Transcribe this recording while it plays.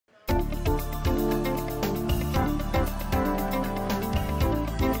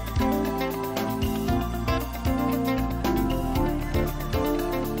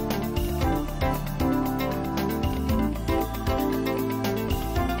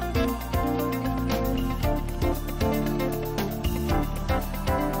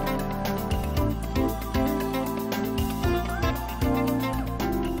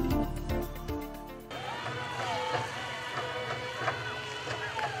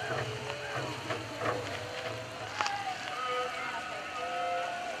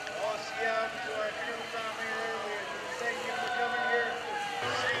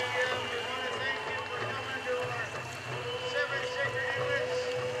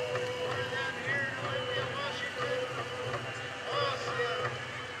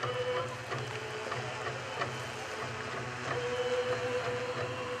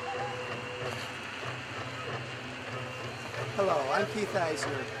Hello, I'm Keith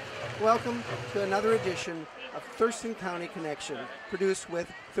Eisner. Welcome to another edition of Thurston County Connection, produced with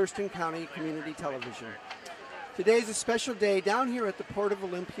Thurston County Community Television. Today's a special day down here at the Port of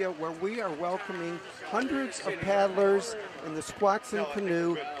Olympia where we are welcoming hundreds of paddlers in the Squaxin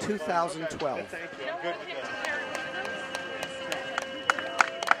Canoe 2012. Thank you. I'm good with that.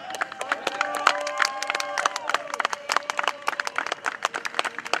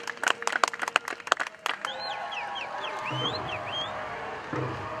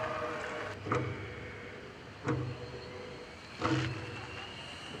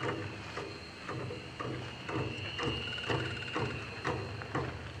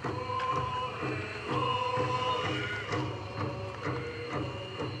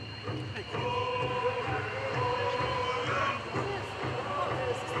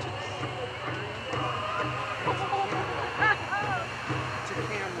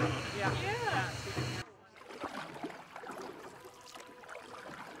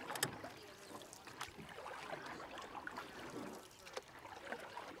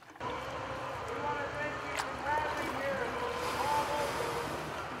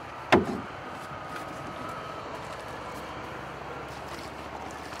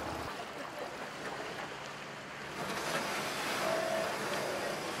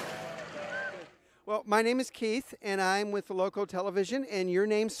 Well, my name is Keith, and I'm with the local television. And your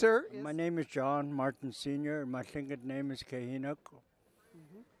name, sir? My name is John Martin Sr. My Tlingit name is Kahinak.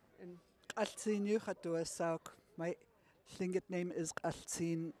 My Tlingit name is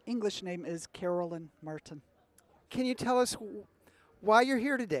Altsin. English name is Carolyn Martin. Can you tell us why you're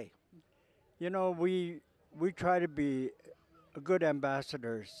here today? You know, we try to be good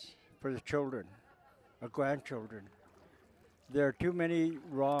ambassadors for the children, our grandchildren. There are too many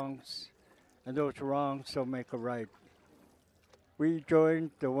wrongs, and those wrongs don't make a right. We joined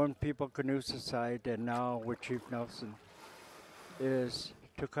the One People Canoe Society, and now with Chief Nelson, is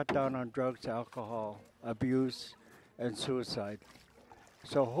to cut down on drugs, alcohol, abuse, and suicide.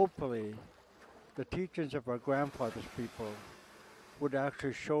 So hopefully, the teachings of our grandfathers' people would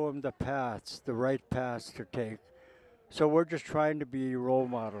actually show them the paths, the right paths to take. So we're just trying to be role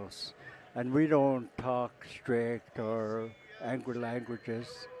models, and we don't talk strict or angry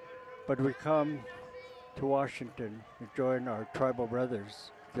languages. But we come to Washington to join our tribal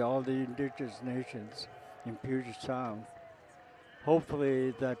brothers, all the indigenous nations in Puget Sound.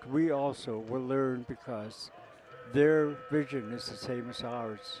 Hopefully that we also will learn because their vision is the same as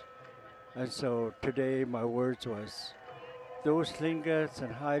ours. And so today my words was, those Tlingits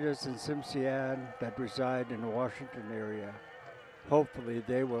and Haidas and Tsimshian that reside in the Washington area, hopefully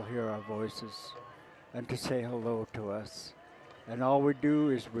they will hear our voices and to say hello to us. And all we do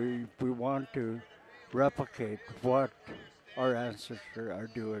is we want to replicate what our ancestors are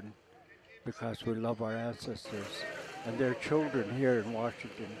doing because we love our ancestors and their children here in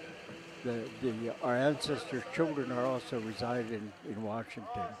Washington. Our ancestors' children are also residing in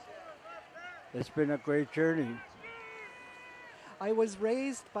Washington. It's been a great journey. I was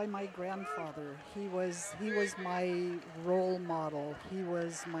raised by my grandfather. He was my role model. He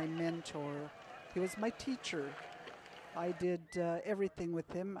was my mentor. He was my teacher. I did everything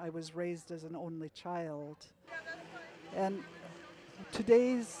with him. I was raised as an only child. And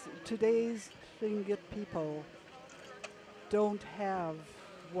today's Tlingit people don't have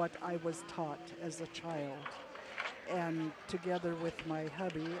what I was taught as a child. And together with my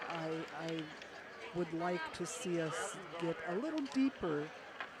hubby, I would like to see us get a little deeper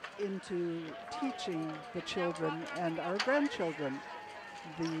into teaching the children and our grandchildren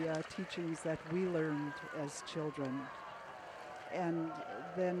the teachings that we learned as children. And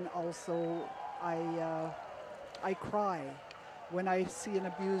then also I cry when I see an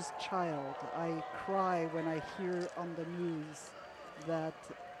abused child. I cry when I hear on the news that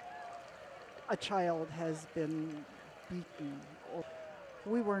a child has been beaten.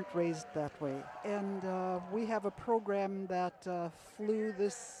 We weren't raised that way. And we have a program that flew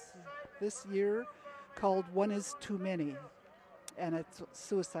this year called One is Too Many, and it's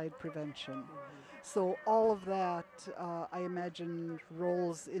suicide prevention. So all of that, I imagine,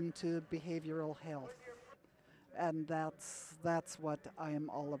 rolls into behavioral health. And that's what I am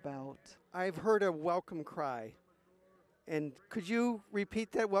all about. I've heard a welcome cry. And could you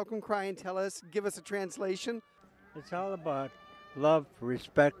repeat that welcome cry and give us a translation? It's all about love,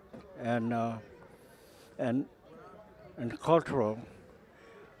 respect, and cultural.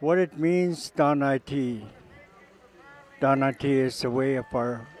 What it means, Danai. Danai is the way of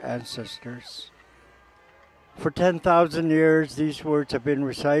our ancestors. For 10,000 years, these words have been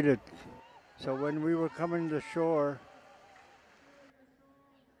recited. So when we were coming to shore,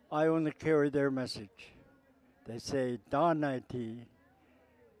 I only carried their message. They say, Don IT,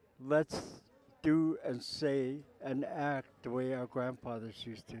 let's do and say and act the way our grandfathers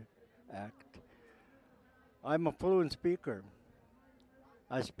used to act. I'm a fluent speaker.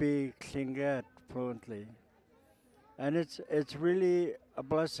 I speak Tlingit fluently. And it's really a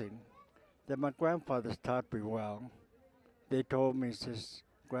blessing that my grandfathers taught me well. They told me, says,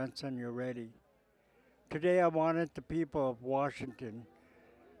 grandson, you're ready. Today I wanted the people of Washington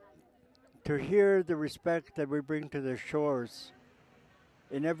to hear the respect that we bring to their shores.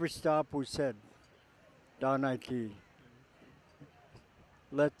 In every stop we said, Don IT,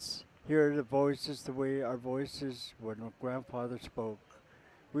 let's hear the voices the way our voices when my grandfather spoke.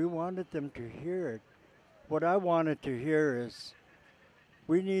 We wanted them to hear it. What I wanted to hear is,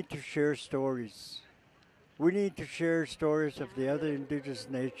 we need to share stories. We need to share stories of the other indigenous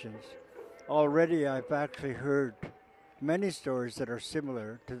nations. Already I've actually heard many stories that are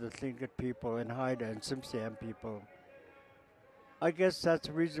similar to the Tlingit people and Haida and Tsimshian people. I guess that's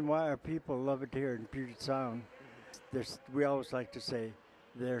the reason why our people love it here in Puget Sound. We always like to say,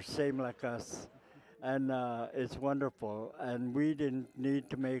 they're same like us. And it's wonderful. And we didn't need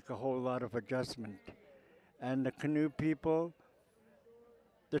to make a whole lot of adjustment. And the canoe people,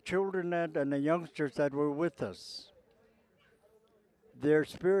 the children and the youngsters that were with us, their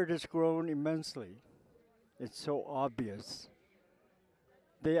spirit has grown immensely. It's so obvious.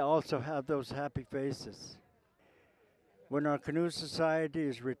 They also have those happy faces. When our canoe society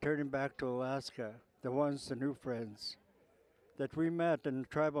is returning back to Alaska, the new friends that we met and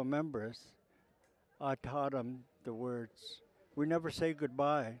tribal members, I taught them the words. We never say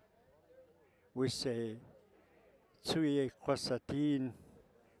goodbye. We say, Tsuye kwasatin,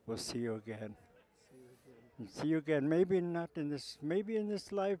 we'll see you again. And see you again. Maybe in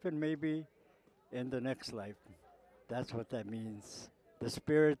this life and maybe in the next life. That's what that means. The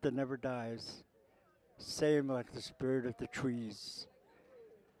spirit that never dies. Same like the spirit of the trees.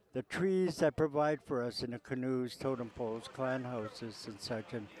 The trees that provide for us in the canoes, totem poles, clan houses and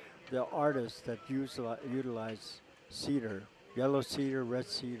such, and the artists that utilize cedar, yellow cedar, red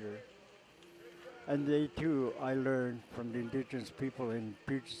cedar. And they too, I learned from the indigenous people in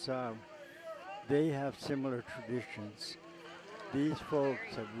Puget Sound, they have similar traditions. These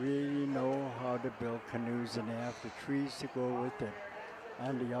folks that really know how to build canoes, and they have the trees to go with it,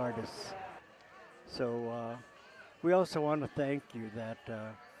 and the artists. So we also want to thank you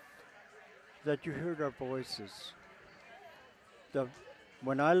that you heard our voices.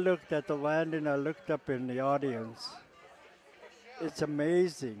 When I looked at the land and I looked up in the audience, it's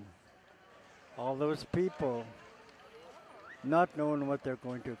amazing. All those people not knowing what they're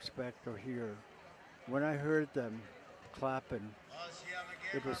going to expect or hear. When I heard them clapping,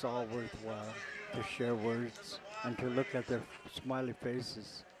 it was all worthwhile to share words and to look at their smiley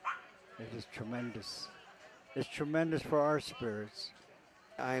faces. It is tremendous. It's tremendous for our spirits.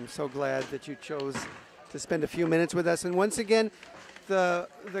 I am so glad that you chose to spend a few minutes with us. And once again, the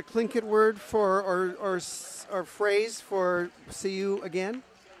Tlingit word for or phrase for see you again?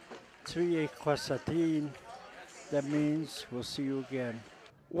 Tsuye kwasatin, that means we'll see you again.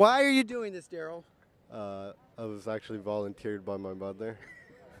 Why are you doing this, Daryl? I was actually volunteered by my mother.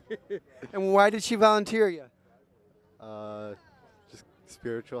 And why did she volunteer you? Just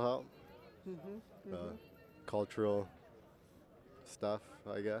spiritual help, cultural stuff,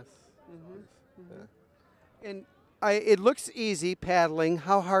 I guess. Yeah. And it looks easy paddling.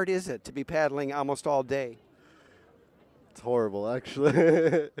 How hard is it to be paddling almost all day? It's horrible,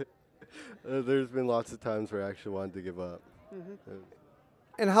 actually. There's been lots of times where I actually wanted to give up.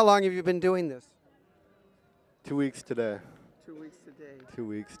 And how long have you been doing this? 2 weeks today. 2 weeks today. 2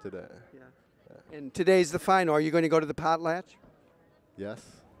 weeks today. Yeah. And today's the final. Are you going to go to the potlatch? Yes,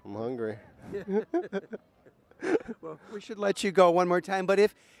 I'm hungry. Well, we should let you go one more time. But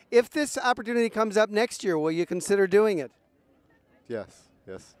if this opportunity comes up next year, will you consider doing it? Yes,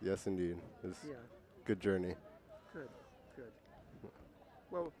 indeed. It's a good journey. Good.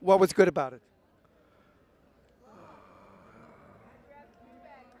 Well, what was good about it?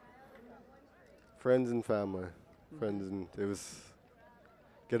 Friends and family. It was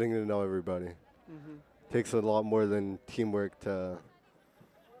getting to know everybody. Takes a lot more than teamwork to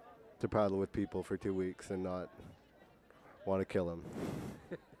paddle with people for 2 weeks and not want to kill them.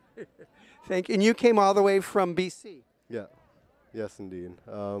 Thank you. And you came all the way from BC? Yeah. Yes, indeed.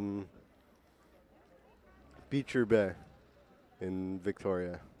 Beecher Bay in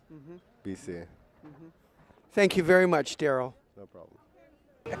Victoria, BC. Thank you very much, Daryl. No problem.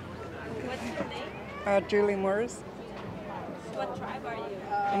 What's your name? Julie Morris. What tribe are you?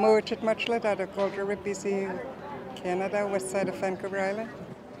 Mowachit out of Coldra, BC, Canada, west side of Vancouver Island.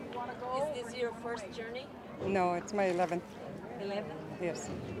 Is this your first journey? No, it's my 11th. 11? Yes.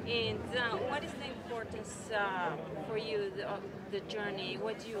 And what is the importance for you of the journey?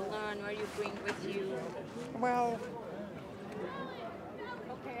 What do you learn? What do you bring with you? Well,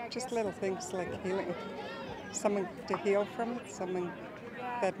 just little things like healing. Something to heal from, something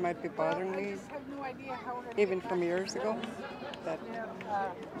that might be bothering me, even from years ago. That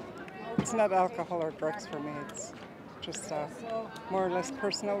it's not alcohol or drugs for me. It's just more or less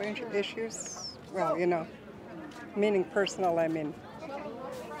personal issues. Well, you know, meaning personal, I mean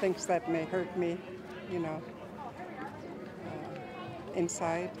things that may hurt me, you know,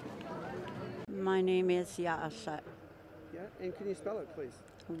 inside. My name is Yaasat. Yeah, and can you spell it, please?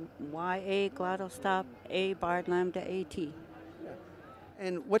 Y-A glottal stop A barred lambda A-T.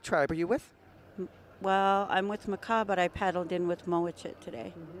 And what tribe are you with? Well, I'm with Makah, but I paddled in with Mowichet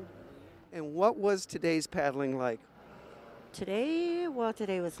today. And what was today's paddling like? Today was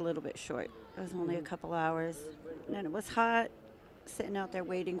a little bit short. It was only a couple hours. And it was hot, sitting out there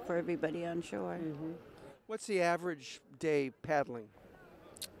waiting for everybody on shore. What's the average day paddling?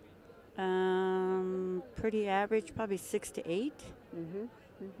 Pretty average, probably 6 to 8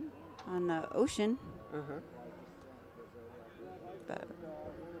 on the ocean. But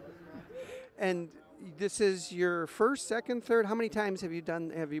And this is your first, second, third? How many times have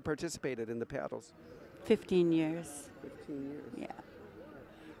you participated in the paddles? 15 years. 15 years. Yeah.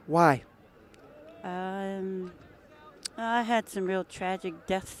 Why? I had some real tragic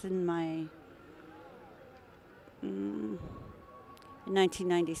deaths in my. In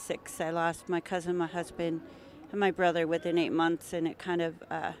 1996, I lost my cousin, my husband, and my brother within 8 months, and it kind of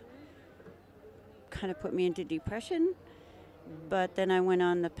put me into depression. But then I went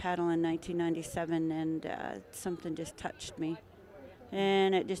on the paddle in 1997, and something just touched me,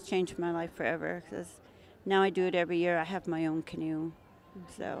 and it just changed my life forever. Because now I do it every year. I have my own canoe,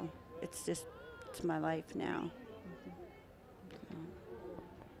 so it's my life now.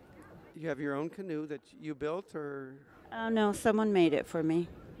 You have your own canoe that you built, or? Oh no, someone made it for me.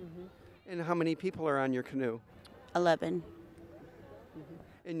 And how many people are on your canoe? 11.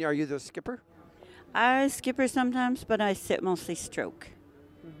 And are you the skipper? I skipper sometimes, but I sit mostly stroke.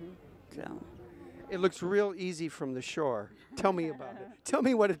 So. It looks real easy from the shore. Tell me about it. Tell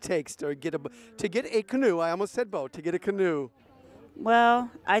me what it takes to get a canoe. I almost said boat. To get a canoe. Well,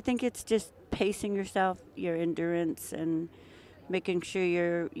 I think it's just pacing yourself, your endurance, and making sure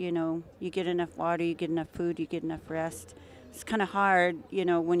you get enough water, you get enough food, you get enough rest. It's kind of hard,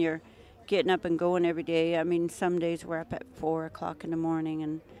 when you're getting up and going every day. I mean, some days we're up at 4 o'clock in the morning,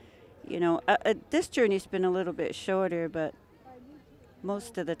 and this journey's been a little bit shorter, but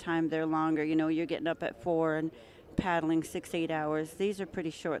most of the time they're longer. You're getting up at 4 and paddling 6-8 hours. These are pretty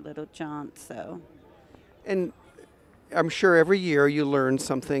short little jaunts, so. And I'm sure every year you learn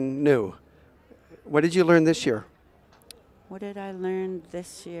something new. What did you learn this year? What did I learn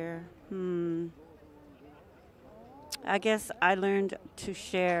this year? I guess I learned to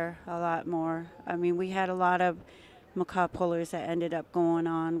share a lot more. I mean, we had a lot of macaw pullers that ended up going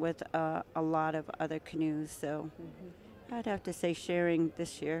on with a lot of other canoes, so I'd have to say sharing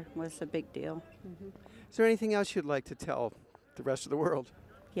this year was a big deal. Is there anything else you'd like to tell the rest of the world?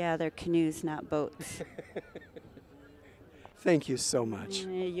 Yeah, they're canoes, not boats. Thank you so much.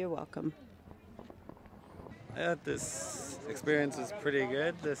 You're welcome. Yeah, this experience was pretty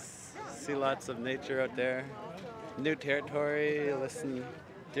good. See lots of nature out there, new territory, listen to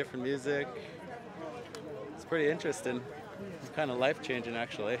different music. It's pretty interesting. It's kind of life-changing,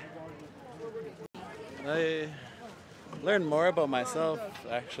 actually. I learned more about myself,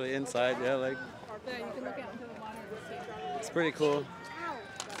 actually, inside. Yeah, it's pretty cool.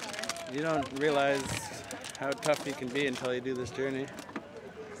 You don't realize how tough you can be until you do this journey.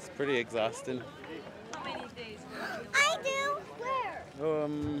 It's pretty exhausting. I do. Where?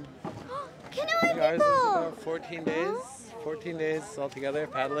 Ours is about 14 days. 14 days altogether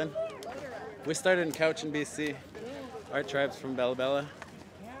paddling. We started in Couch in BC. Our tribe's from Bella Bella.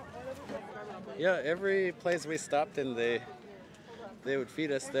 Yeah, every place we stopped in, they would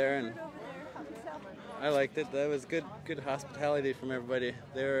feed us there, and I liked it. That was good hospitality from everybody.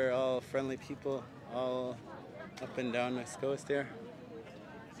 They were all friendly people, all up and down this coast here.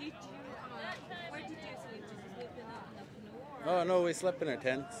 Where did you sleep? Did you sleep in the canoe? Oh no, we slept in our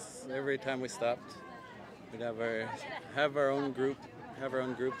tents every time we stopped. We'd have our own group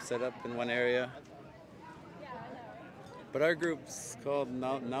set up in one area. But our group's called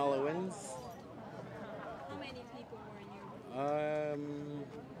Nala Winds. How many people were in your group?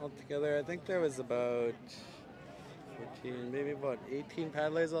 Altogether, I think there was about 14, maybe about 18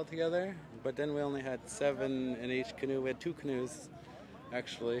 paddlers altogether. But then we only had 7 in each canoe. We had 2 canoes,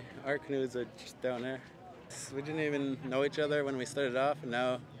 actually. Our canoes are just down there. We didn't even know each other when we started off, and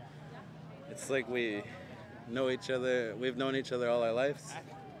now it's like we know each other. We've known each other all our lives.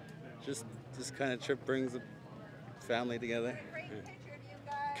 Just this kind of trip brings the family together.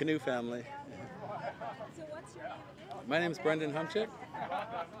 Canoe family. So what's your name again? My name's Brendan Humchick.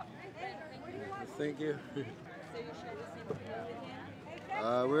 Thank you. So you share the same canoe with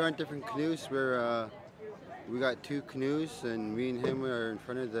him? We're on different canoes. We got 2 canoes, and me and him are in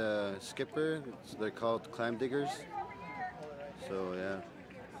front of the skipper. They're called clam diggers. So yeah.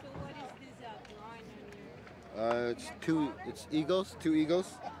 So what is this drawing on your... It's eagles, 2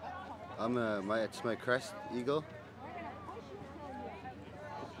 eagles. It's my crest eagle.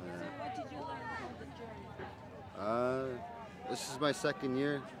 So what did you learn from the journey? This is my 2nd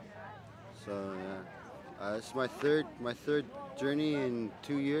year. So yeah. This is my third journey in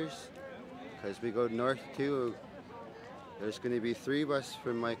 2 years. Because we go north too. There's going to be 3 of us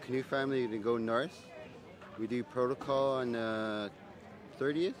from my canoe family to go north. We do protocol on the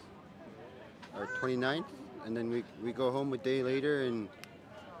 30th or 29th, and then we go home a day later, and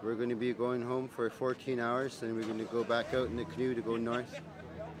we're going to be going home for 14 hours, and we're going to go back out in the canoe to go north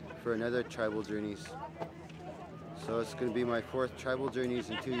for another tribal journeys. So it's going to be my 4th tribal journeys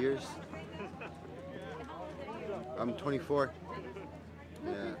in 2 years. I'm 24.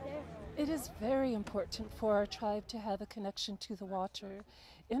 Yeah. It is very important for our tribe to have a connection to the water.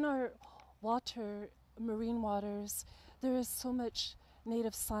 In our marine waters, there is so much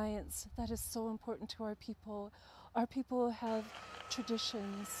native science that is so important to our people. Our people have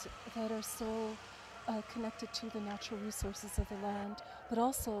traditions that are so connected to the natural resources of the land, but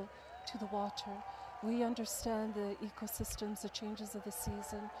also to the water. We understand the ecosystems, the changes of the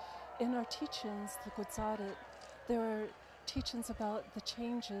season. In our teachings, the Gudzarit, there are teachings about the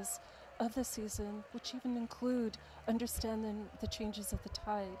changes of the season, which even include understanding the changes of the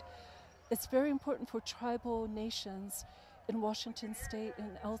tide. It's very important for tribal nations in Washington State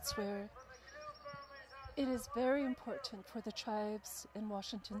and elsewhere. It is very important for the tribes in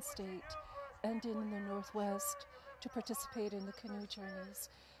Washington State and in the Northwest to participate in the canoe journeys.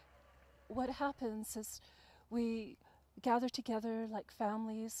 What happens is we gather together like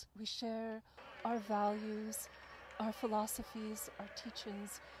families, we share our values, our philosophies, our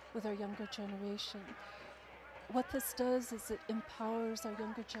teachings with our younger generation. What this does is it empowers our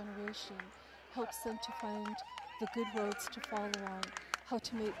younger generation, helps them to find the good roads to follow on, how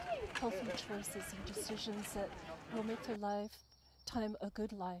to make healthy choices and decisions that will make their lifetime a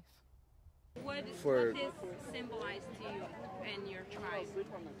good life. What does this symbolize to you and your tribe?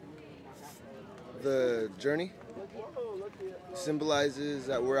 The journey symbolizes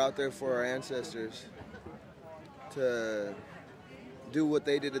that we're out there for our ancestors to do what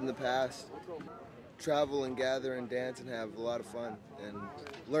they did in the past, travel and gather and dance and have a lot of fun and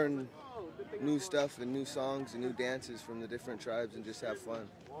learn new stuff and new songs and new dances from the different tribes and just have fun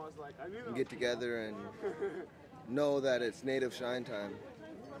and get together and know that it's native shine time.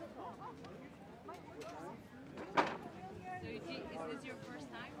 So is this your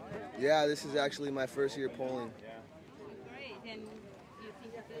first time? Yeah, this is actually my first year polling. Great, and you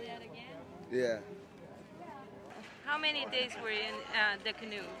think to do that again? Yeah. How many days were in the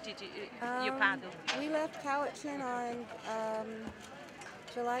canoe did you paddle? We left Cowichan on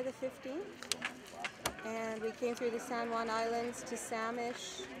July the 15th, and we came through the San Juan Islands to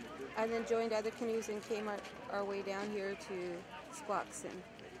Samish, and then joined other canoes and came our way down here to Squaxin.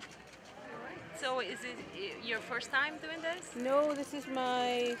 So is it your first time doing this? No, this is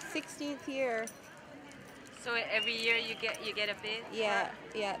my 16th year. So every year you get a bid? Yeah,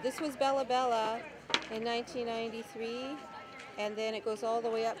 yeah. This was Bella Bella in 1993, and then it goes all the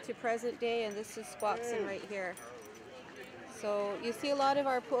way up to present day, and this is Squaxin right here. So you see a lot of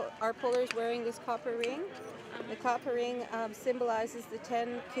our pullers wearing this copper ring. The copper ring symbolizes the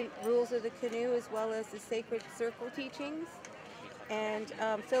 10 rules of the canoe as well as the sacred circle teachings. And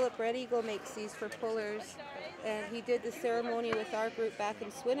Philip Red Eagle makes these for pullers, and he did the ceremony with our group back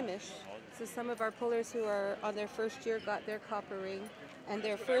in Swinomish. So some of our pullers who are on their first year got their copper ring, and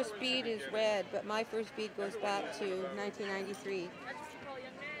their first bead is red, but my first bead goes back to 1993.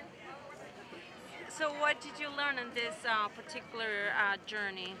 So what did you learn on this particular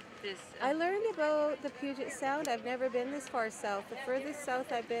journey? I learned about the Puget Sound. I've never been this far south. The furthest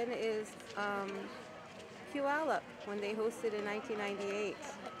south I've been is Puyallup, when they hosted in 1998.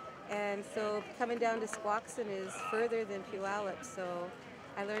 And so coming down to Squaxin is further than Puyallup, so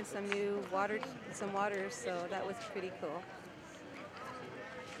I learned some new waters, so that was pretty cool.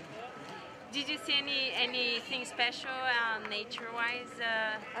 Did you see anything special nature-wise?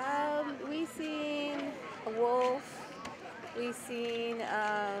 We seen a wolf, We've seen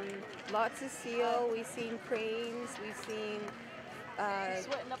lots of seal. We've seen cranes. We've seen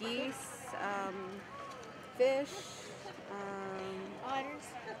geese, fish,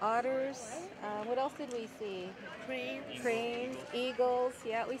 otters. What else did we see? Cranes, eagles.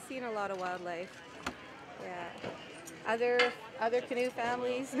 Yeah, we've seen a lot of wildlife. Yeah. Other canoe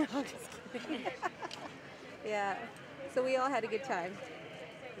families. No, I'm just kidding. Yeah. So we all had a good time.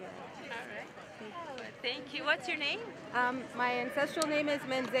 Yeah. All right. Thank you. What's your name? My ancestral name is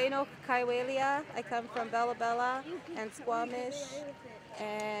Menzeno Kaiwelia. I come from Bella Bella and Squamish.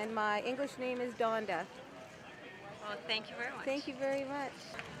 And my English name is Donda. Well, thank you very much. Thank you very much.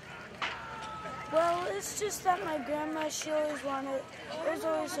 Well, it's just that my grandma, she always wanted, it was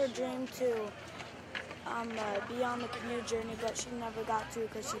always her dream to be on the canoe journey, but she never got to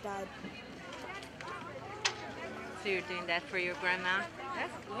because she died. So you're doing that for your grandma?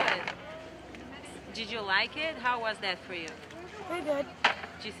 That's good. Did you like it? How was that for you? Pretty good.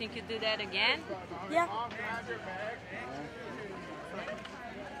 Do you think you'd do that again? Yeah.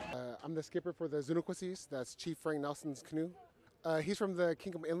 I'm the skipper for the Zunuquasis. That's Chief Frank Nelson's canoe. He's from the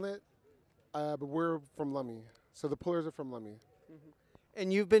Kingdom Inlet, but we're from Lummi. So the pullers are from Lummi.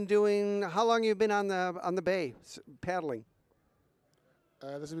 And you've been doing, how long have you been on the bay paddling?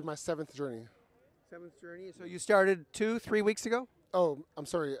 This will be my 7th journey. 7th journey. So you started 2-3 weeks ago? Oh, I'm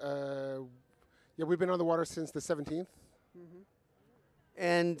sorry. Yeah, we've been on the water since the 17th.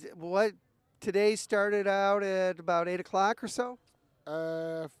 And today started out at about 8 o'clock or so?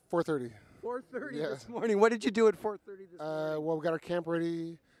 4:30. 4:30 Yeah. this morning. What did you do at 4:30 this morning? Well, we got our camp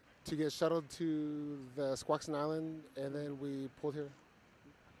ready to get shuttled to the Squaxin Island, and then we pulled here.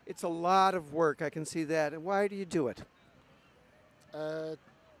 It's a lot of work. I can see that. And why do you do it?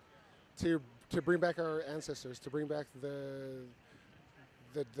 To bring back our ancestors, to bring back the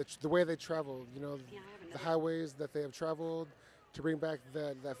way they traveled, you know, the highways that they have traveled, to bring back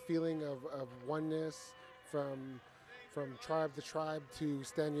that feeling of oneness from tribe to tribe to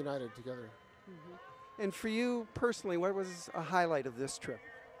stand united together. And for you personally, what was a highlight of this trip?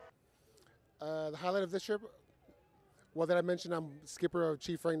 The highlight of this trip, well, that I mentioned, I'm skipper of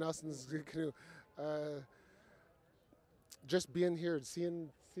Chief Frank Nelson's canoe. Just being here, seeing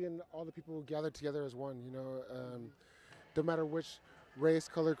all the people gathered together as one, you know, no matter which race,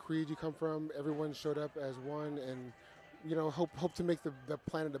 color, creed you come from, everyone showed up as one, and you know, hope to make the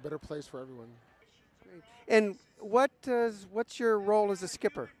planet a better place for everyone. And what's your role as a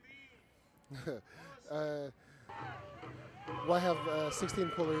skipper? Well, I have 16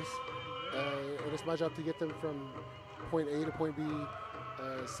 pullers, and it's my job to get them from point A to point B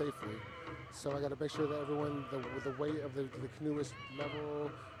safely. So I got to make sure that everyone, the weight of the canoe is level,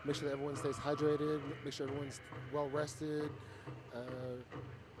 make sure that everyone stays hydrated, make sure everyone's well rested,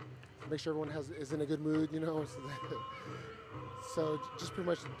 make sure everyone is in a good mood, you know. So just pretty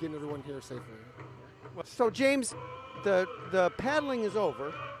much getting everyone here safely. So James, the paddling is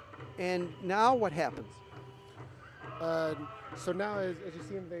over, and now what happens? So now, as you've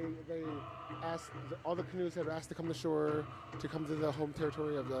seen, they asked, all the canoes have asked to come to shore, to come to the home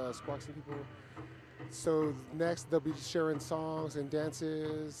territory of the Squaxin people. So next they'll be sharing songs and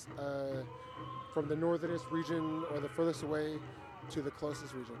dances from the northernest region or the furthest away to the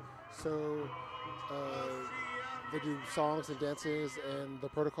closest region. So they do songs and dances, and the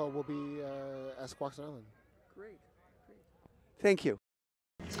protocol will be at Squaxin Island. Great. Thank you.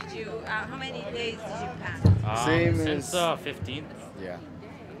 Did you? How many days did you pass? Same since 15th. Yeah.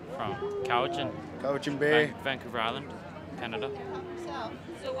 From Cowichan Bay, Vancouver Island, Canada.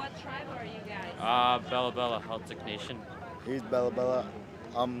 So what tribe are you guys? Bella Bella, Celtic Nation. He's Bella Bella.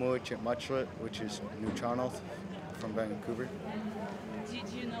 I'm Muich Muchlet, which is New Charnoth from Vancouver. Did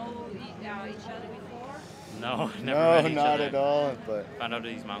you know each other before? No, never No, met each not other. at all. But found out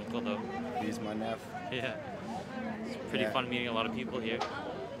he's my uncle though. He's my nephew. Yeah. It's pretty fun meeting a lot of people here.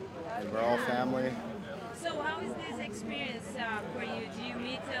 And we're all family. So how is this experience for you? Do you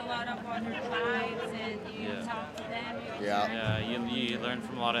meet a lot of other tribes and you talk to them? Yeah. Yeah, you learn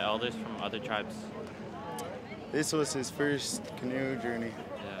from a lot of elders from other tribes. This was his first canoe journey.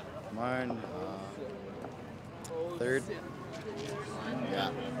 Yeah. Mine, third.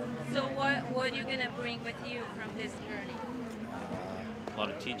 Yeah. So what are you gonna bring with you from this journey? A lot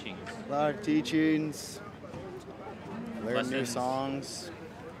of teachings. A lot of teachings. Learn new Lessons. songs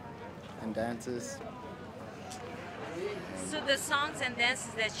and dances. So the songs and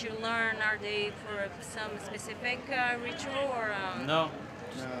dances that you learn, are they for some specific ritual or No,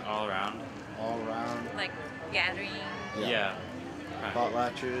 just all around. All around. like gathering? Yeah.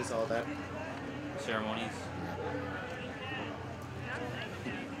 Potlatches, all that. Ceremonies.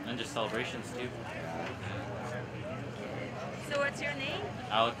 And just celebrations too. So what's your name?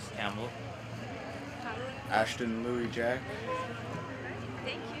 Alex Campbell. Ashton Louis Jack.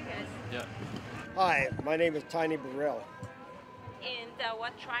 Thank you guys. Yeah. Hi, my name is Tiny Burrell. And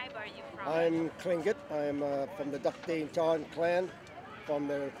what tribe are you from? I'm Tlingit. I'm from the Duckdane Tawn clan, from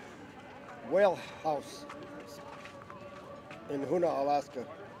the Whale House in Hoona, Alaska.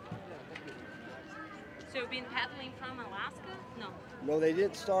 So you've been paddling from Alaska? No. No, they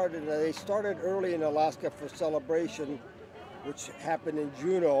didn't start. They started early in Alaska for celebration, which happened in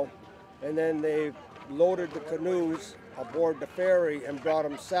Juneau, and then they loaded the canoes aboard the ferry and brought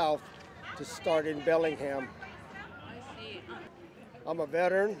them south to start in Bellingham. I see. I'm a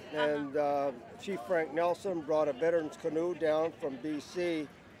veteran, and Chief Frank Nelson brought a veterans canoe down from BC,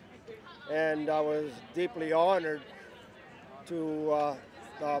 and I was deeply honored to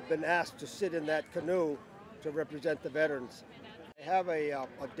been asked to sit in that canoe to represent the veterans. I have a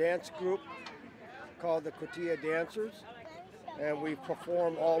dance group called the Quatilla Dancers, and we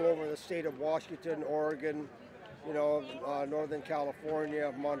perform all over the state of Washington, Oregon, you know, Northern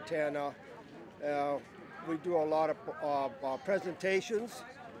California, Montana. We do a lot of presentations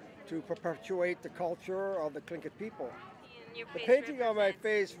to perpetuate the culture of the Tlingit people. The painting on my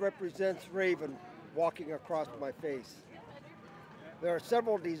face represents Raven walking across my face. There are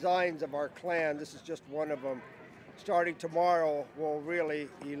several designs of our clan. This is just one of them. Starting tomorrow, we'll really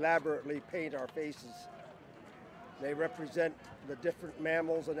elaborately paint our faces. They represent the different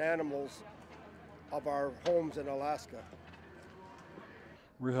mammals and animals of our homes in Alaska.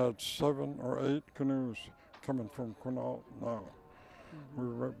 We had 7 or 8 canoes coming from Quinault now.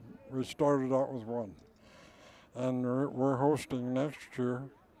 We started out with 1. And we're hosting next year,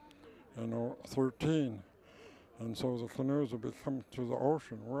 13. And so the canoes will be coming to the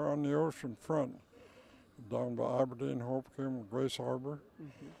ocean. We're on the ocean front, down by Aberdeen, Hopekim, Grace Harbor.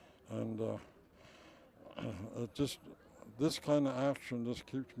 And this kind of action just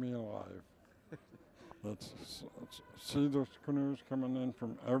keeps me alive. See those canoes coming in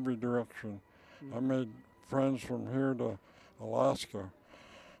from every direction. I made friends from here to Alaska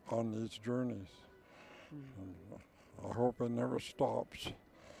on these journeys. And I hope it never stops.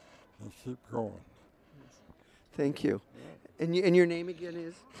 And keep going. Thank you. And your name again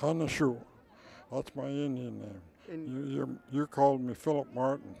is? Hanashu. That's my Indian name. And you called me Philip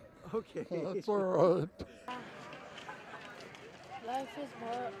Martin. Okay. That's all right. Life is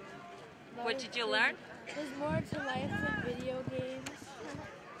more. What did you learn? There's more to life than video games.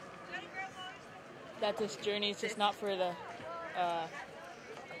 That this journey is just not for the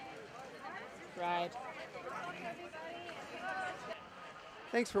ride.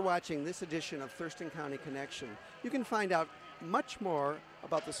 Thanks for watching this edition of Thurston County Connection. You can find out much more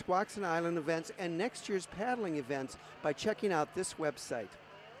about the Squaxin Island events and next year's paddling events by checking out this website.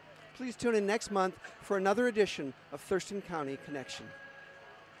 Please tune in next month for another edition of Thurston County Connection.